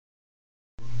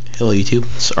Hello YouTube,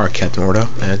 it's our Captain Mortar,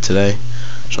 and today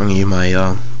I'm showing you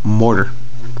my mortar.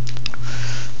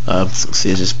 See,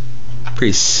 it's just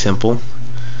pretty simple.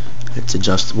 It's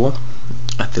adjustable.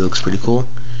 I think it looks pretty cool.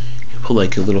 You put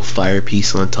like a little fire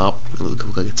piece on the top. It looks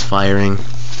like it's firing.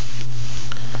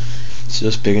 It's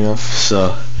just big enough,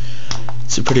 so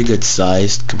it's a pretty good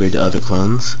size compared to other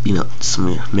clones. You know,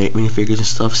 some minifigures and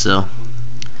stuff. So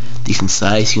decent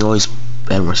size. You can always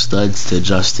add more studs to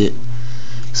adjust it.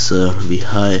 So it'll be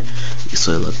high,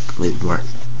 so it look a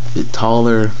bit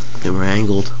taller, a bit more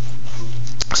angled.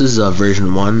 This is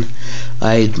version 1.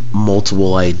 I had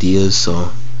multiple ideas, so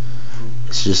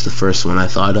it's just the first one I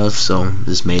thought of, so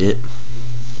just made it.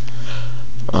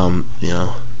 You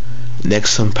know,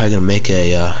 next I'm probably gonna make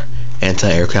a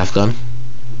anti-aircraft gun.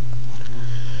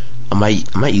 I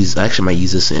might use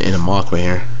this in a mock right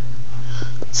here.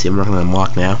 See, I'm working on a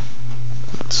mock now,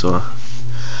 so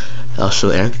I'll show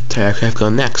the anti-aircraft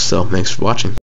gun next. So thanks for watching.